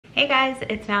Hey guys,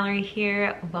 it's Mallory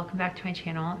here. Welcome back to my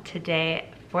channel. Today,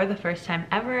 for the first time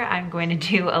ever, I'm going to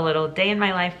do a little day in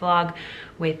my life vlog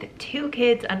with two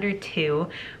kids under 2,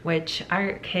 which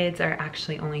our kids are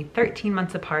actually only 13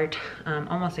 months apart,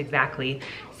 almost exactly.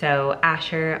 So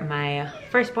Asher, my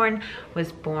firstborn,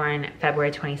 was born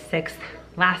February 26th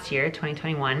last year,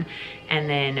 2021, and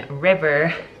then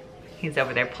River, he's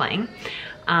over there playing.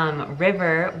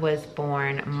 River was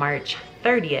born March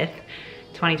 30th,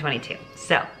 2022.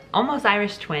 So almost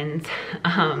Irish twins.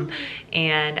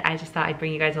 And I just thought I'd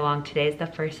bring you guys along. Today is the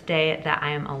first day that I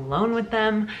am alone with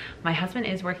them. My husband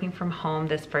is working from home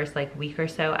this first week or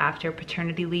so after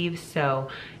paternity leave. So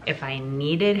if I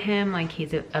needed him,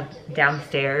 he's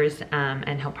downstairs,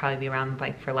 and he'll probably be around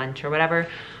for lunch or whatever.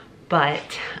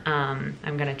 But I'm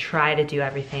gonna try to do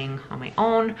everything on my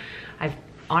own. I've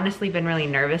honestly been really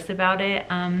nervous about it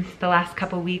the last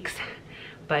couple weeks,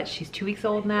 but she's 2 weeks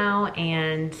old now,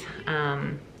 and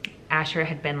Asher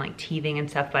had been teething and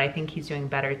stuff, but I think he's doing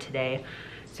better today.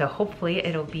 So hopefully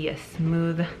it'll be a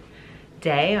smooth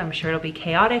day. I'm sure it'll be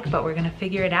chaotic, but we're gonna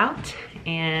figure it out,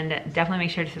 and definitely make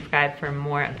sure to subscribe for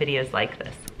more videos like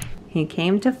this. He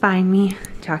came to find me,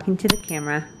 talking to the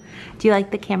camera. Do you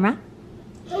like the camera?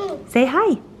 Say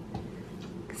hi.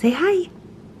 Say hi.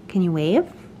 Can you wave?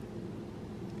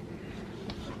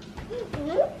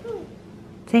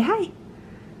 Say hi.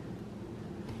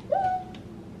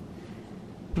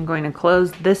 I'm going to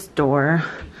close this door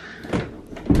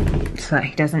so that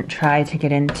he doesn't try to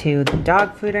get into the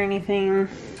dog food or anything.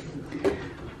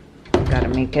 Gotta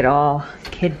make it all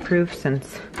kid-proof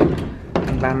since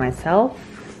I'm by myself.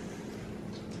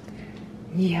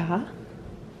 Yeah.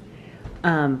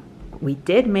 We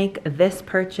did make this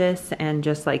purchase and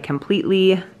just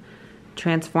completely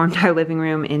transformed our living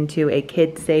room into a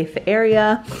kid-safe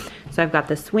area. So I've got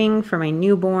the swing for my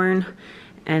newborn,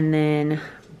 and then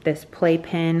this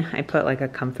playpen. I put a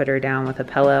comforter down with a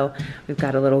pillow. We've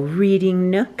got a little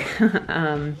reading nook,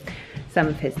 some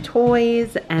of his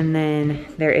toys, and then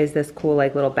there is this cool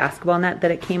little basketball net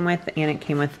that it came with, and it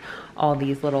came with all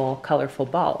these little colorful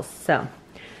balls. So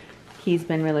he's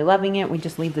been really loving it. We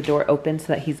just leave the door open so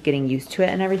that he's getting used to it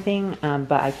and everything,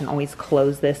 but I can always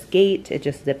close this gate. It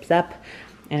just zips up,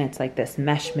 and it's this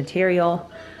mesh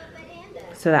material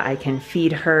so that I can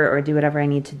feed her or do whatever I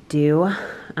need to do.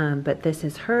 But this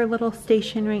is her little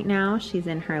station right now. She's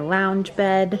in her lounge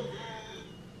bed.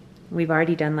 We've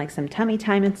already done some tummy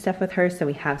time and stuff with her, so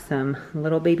we have some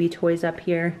little baby toys up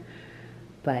here.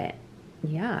 But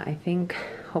yeah, I think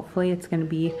hopefully it's gonna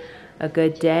be a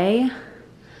good day.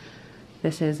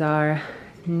 This is our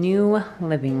new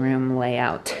living room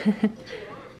layout.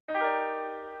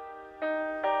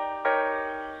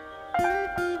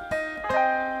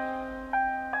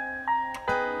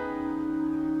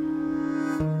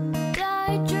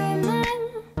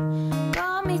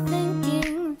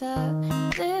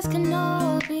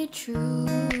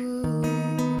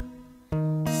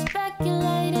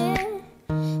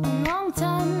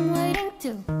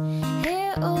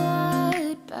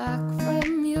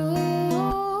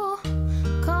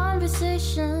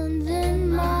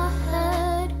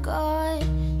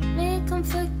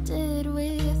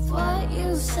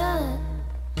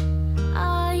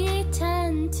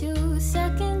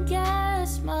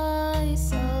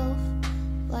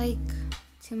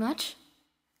 Too much?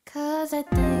 'Cause I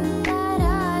think that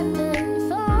I've been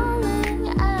falling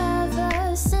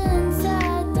ever since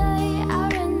that day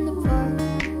out in the park.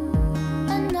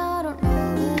 And I don't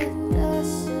know if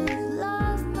this is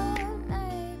love, but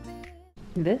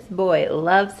maybe. This boy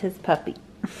loves his puppy.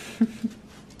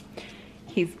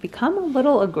 He's become a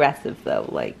little aggressive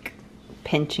though,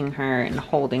 pinching her and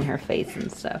holding her face and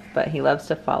stuff, but he loves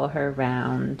to follow her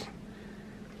around.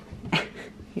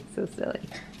 He's so silly.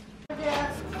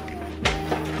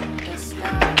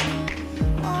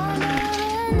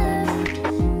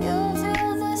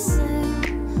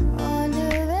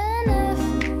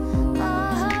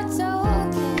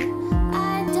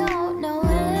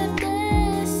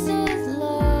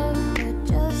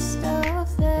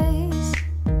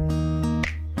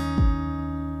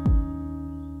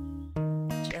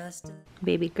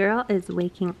 Baby girl is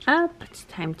waking up. It's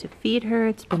time to feed her.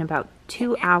 It's been about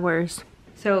 2 hours.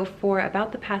 So for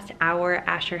about the past hour,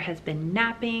 Asher has been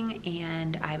napping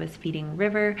and I was feeding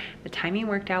River. The timing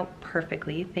worked out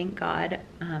perfectly, thank God.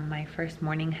 My first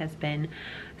morning has been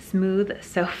smooth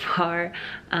so far.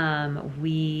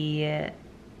 We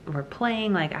were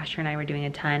playing, Asher and I were doing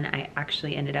a ton. I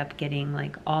actually ended up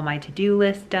getting all my to-do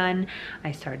list done.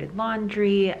 I started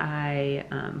laundry, I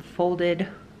folded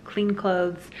clean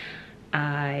clothes,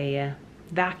 I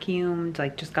vacuumed,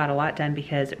 like just got a lot done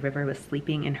because River was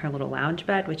sleeping in her little lounge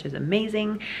bed, which is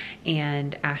amazing,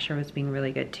 and Asher was being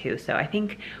really good too. So I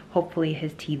think hopefully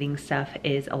his teething stuff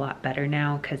is a lot better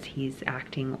now because he's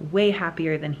acting way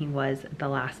happier than he was the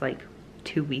last like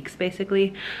 2 weeks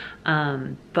basically.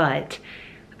 But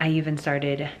I even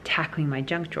started tackling my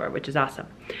junk drawer, which is awesome.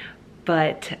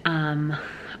 But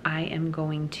I am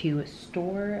going to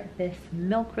store this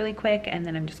milk really quick, and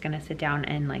then I'm just gonna sit down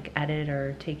and like edit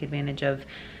or take advantage of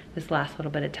this last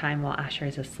little bit of time while Asher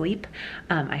is asleep.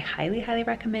 I highly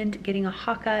recommend getting a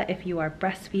Haakaa if you are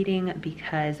breastfeeding,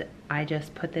 because I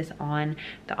just put this on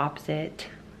the opposite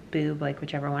boob, like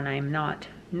whichever one I'm not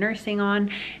nursing on,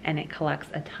 and it collects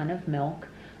a ton of milk.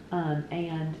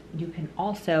 And you can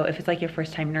also, if it's like your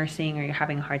first time nursing or you're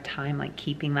having a hard time like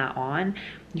keeping that on,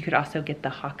 you could also get the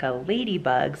Haakaa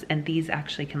Ladybugs, and these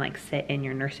actually can like sit in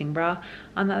your nursing bra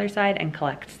on the other side and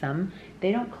collect some.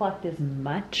 They don't collect as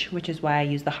much, which is why I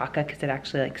use the Haakaa, because it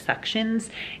actually like suctions,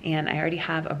 and I already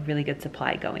have a really good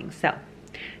supply going. So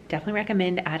definitely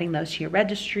recommend adding those to your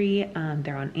registry.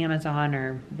 They're on Amazon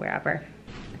or wherever.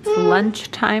 It's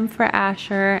lunchtime for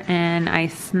Asher, and I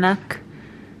snuck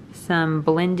some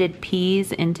blended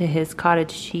peas into his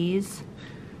cottage cheese.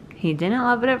 He didn't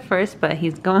love it at first, but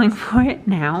he's going for it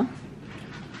now.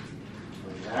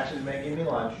 Asher's making me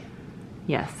lunch.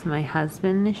 Yes, my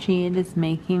husband Nasheed is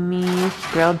making me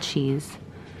grilled cheese,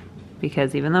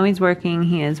 because even though he's working,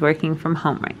 he is working from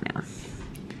home right now.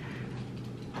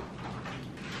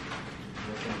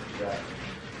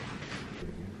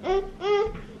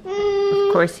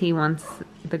 Of course he wants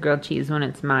the grilled cheese when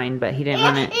it's mine, but he didn't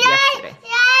want it yesterday.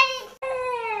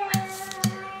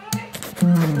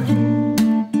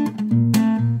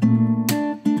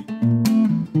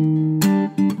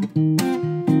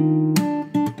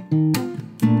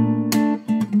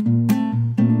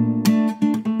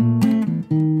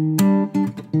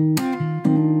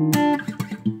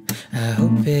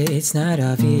 It's not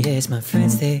obvious, my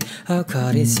friends, they all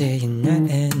caught it, saying I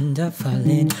end up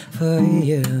falling for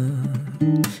you.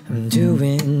 I'm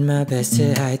doing my best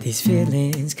to hide these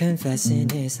feelings, confessing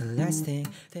is the last thing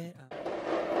that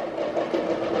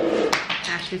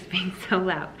Asher's being so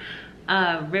loud.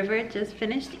 River just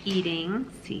finished eating.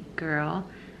 See, girl.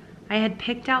 I had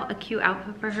picked out a cute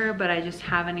outfit for her, but I just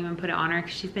haven't even put it on her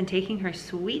because she's been taking her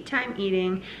sweet time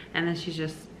eating, and then she's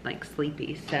just like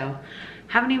sleepy. So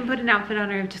haven't even put an outfit on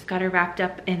her. I've just got her wrapped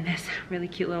up in this really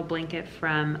cute little blanket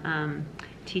from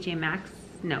TJ Maxx,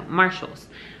 no, Marshall's.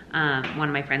 One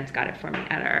of my friends got it for me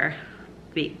at our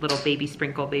little baby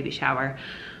sprinkle baby shower.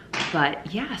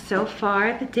 But yeah, so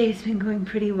far the day's been going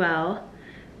pretty well.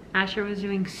 Asher was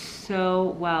doing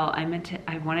so well. I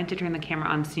wanted to turn the camera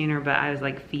on sooner, but I was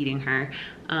like feeding her.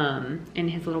 In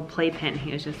his little playpen,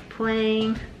 he was just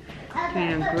playing,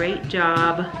 doing a great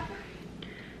job.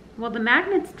 Well, the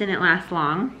magnets didn't last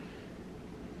long.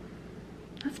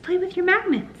 Let's play with your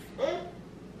magnets.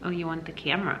 Oh, you want the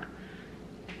camera?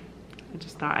 I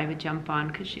just thought I would jump on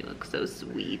because she looks so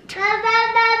sweet.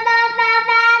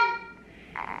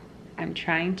 I'm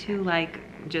trying to like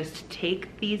just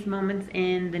take these moments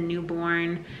in the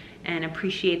newborn and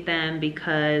appreciate them,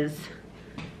 because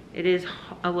it is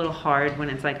a little hard when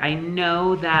it's like, I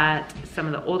know that some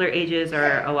of the older ages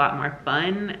are a lot more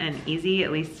fun and easy,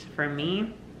 at least for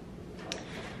me.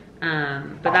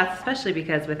 But that's especially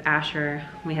because with Asher,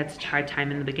 we had such a hard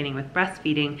time in the beginning with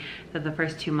breastfeeding that the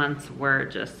first 2 months were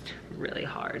just really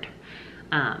hard.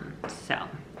 So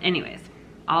anyways,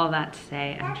 all of that to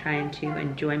say, I'm trying to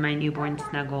enjoy my newborn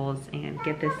snuggles and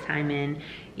get this time in,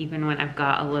 even when I've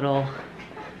got a little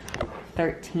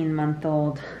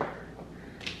 13-month-old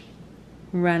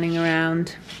running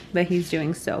around, but he's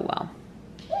doing so well.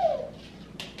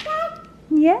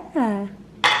 Yeah.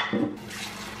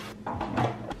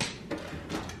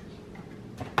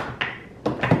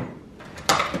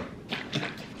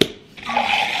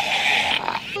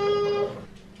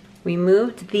 We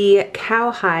moved the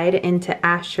cowhide into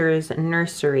Asher's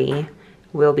nursery.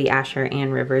 Will be Asher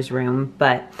and River's room,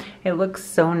 but it looks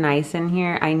so nice in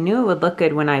here. I knew it would look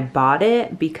good when I bought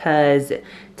it because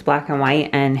it's black and white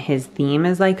and his theme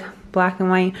is like black and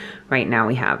white. Right now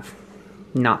we have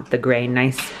not the gray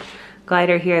nice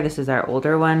glider here. This is our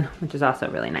older one, which is also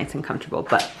really nice and comfortable,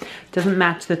 but doesn't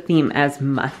match the theme as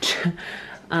much.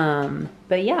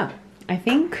 But yeah, I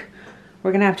think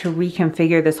we're gonna have to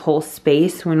reconfigure this whole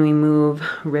space when we move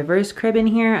River's crib in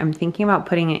here. I'm thinking about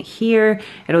putting it here.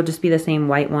 It'll just be the same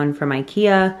white one from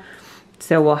IKEA.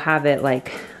 So we'll have it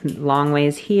like long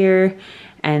ways here,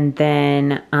 and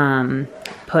then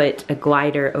put a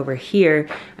glider over here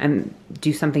and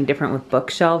do something different with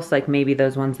bookshelves, like maybe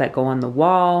those ones that go on the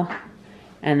wall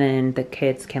and then the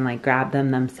kids can like grab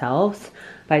them themselves.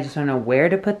 But I just don't know where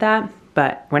to put that.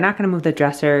 But we're not gonna move the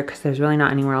dresser because there's really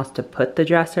not anywhere else to put the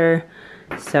dresser.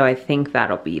 So I think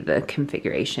that'll be the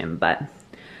configuration, but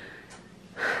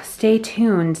stay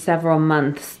tuned several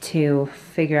months to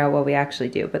figure out what we actually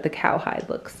do. But the cowhide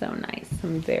looks so nice.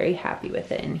 I'm very happy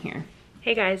with it in here.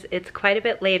 Hey guys, it's quite a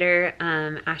bit later.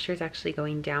 Asher's actually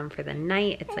going down for the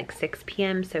night. It's like 6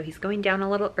 p.m. so he's going down a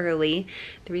little early.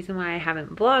 The reason why I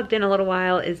haven't vlogged in a little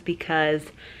while is because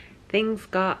things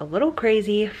got a little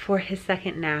crazy for his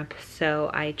second nap. So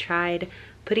I tried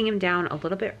putting him down a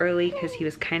little bit early because he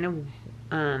was kind of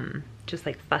just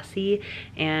like fussy,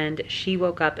 and she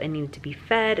woke up and needed to be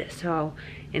fed. So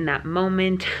in that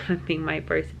moment, being my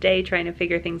first day trying to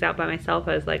figure things out by myself,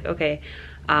 I was like, okay,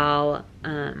 I'll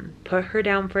put her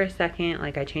down for a second.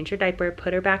 Like I changed her diaper,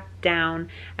 put her back down.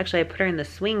 Actually, I put her in the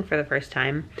swing for the first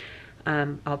time.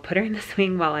 I'll put her in the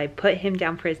swing while I put him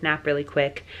down for his nap really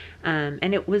quick.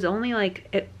 And it was only like,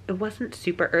 it wasn't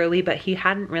super early, but he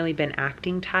hadn't really been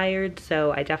acting tired,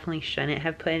 so I definitely shouldn't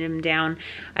have put him down.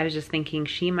 I was just thinking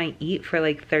she might eat for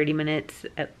like 30 minutes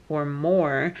or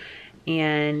more,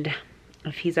 and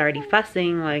if he's already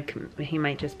fussing, like he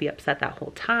might just be upset that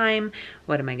whole time.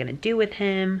 What am I gonna do with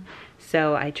him?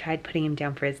 So I tried putting him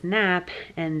down for his nap,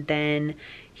 and then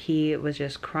he was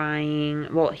just crying.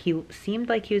 Well, he seemed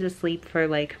like he was asleep for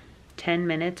like 10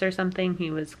 minutes or something. He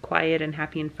was quiet and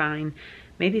happy and fine,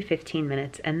 maybe 15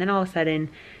 minutes. And then all of a sudden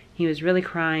he was really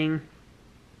crying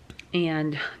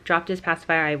and dropped his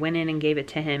pacifier. I went in and gave it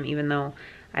to him even though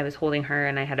I was holding her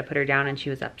and I had to put her down and she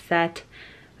was upset.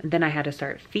 Then I had to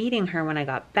start feeding her when I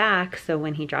got back. So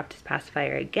when he dropped his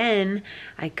pacifier again,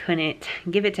 I couldn't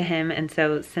give it to him. And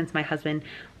so since my husband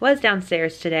was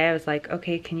downstairs today, I was like,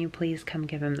 okay, can you please come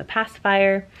give him the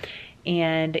pacifier?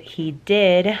 And he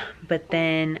did, but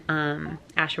then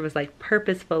Asher was like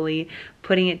purposefully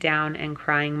putting it down and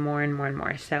crying more and more and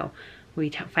more. So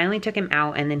we finally took him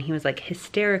out, and then he was like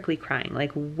hysterically crying,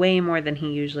 like way more than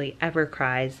he usually ever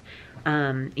cries.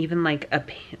 Even like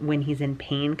when he's in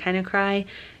pain kind of cry.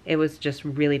 It was just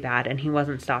really bad, and he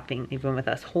wasn't stopping even with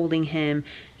us holding him.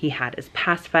 He had his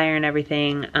pacifier and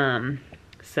everything.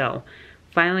 So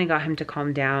finally got him to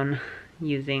calm down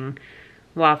using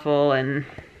Waffle and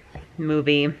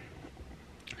movie.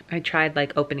 I tried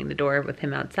like opening the door with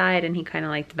him outside, and he kind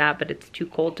of liked that, but it's too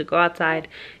cold to go outside.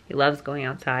 He loves going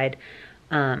outside.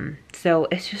 So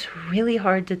it's just really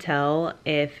hard to tell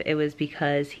if it was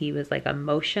because he was like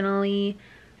emotionally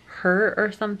hurt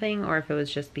or something, or if it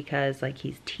was just because like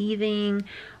he's teething,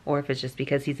 or if it's just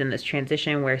because he's in this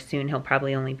transition where soon he'll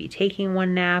probably only be taking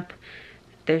one nap.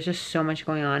 There's just so much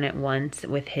going on at once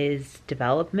with his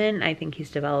development. I think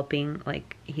he's developing,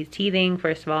 like he's teething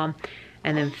first of all,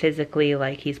 and then physically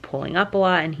like he's pulling up a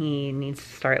lot, and he needs to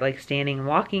start like standing and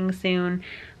walking soon.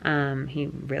 He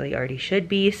really already should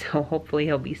be, so hopefully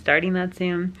he'll be starting that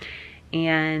soon.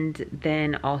 And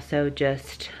then also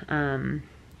just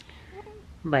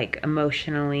like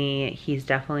emotionally, he's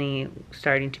definitely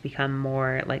starting to become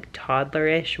more like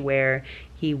toddlerish, where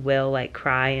he will like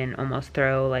cry and almost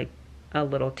throw like a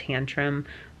little tantrum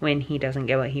when he doesn't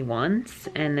get what he wants,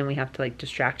 and then we have to like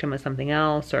distract him with something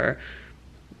else or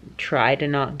try to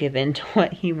not give in to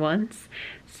what he wants.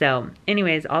 So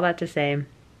anyways, all that to say,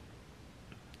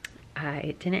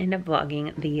 I didn't end up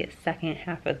vlogging the second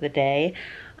half of the day,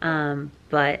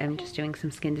 but I'm just doing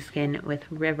some skin to skin with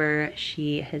River.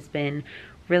 She has been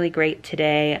really great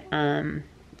today.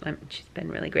 She's been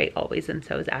really great always, and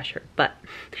so is Asher, but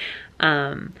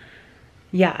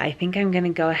yeah, I think I'm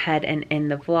gonna go ahead and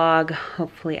end the vlog.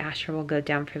 Hopefully Asher will go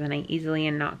down for the night easily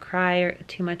and not cry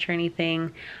too much or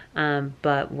anything,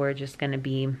 but we're just gonna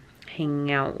be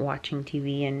hanging out watching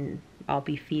TV, and I'll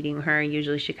be feeding her.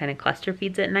 Usually she kind of cluster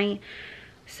feeds at night.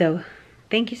 So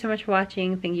thank you so much for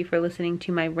watching. Thank you for listening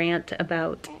to my rant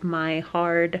about my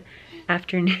hard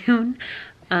afternoon.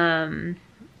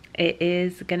 It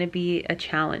is gonna be a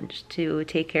challenge to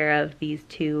take care of these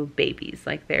two babies.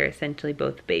 Like, they're essentially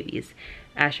both babies.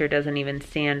 Asher doesn't even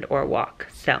stand or walk.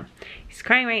 So he's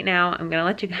crying right now. I'm gonna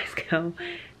let you guys go.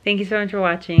 Thank you so much for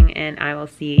watching, and I will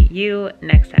see you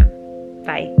next time.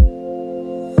 Bye.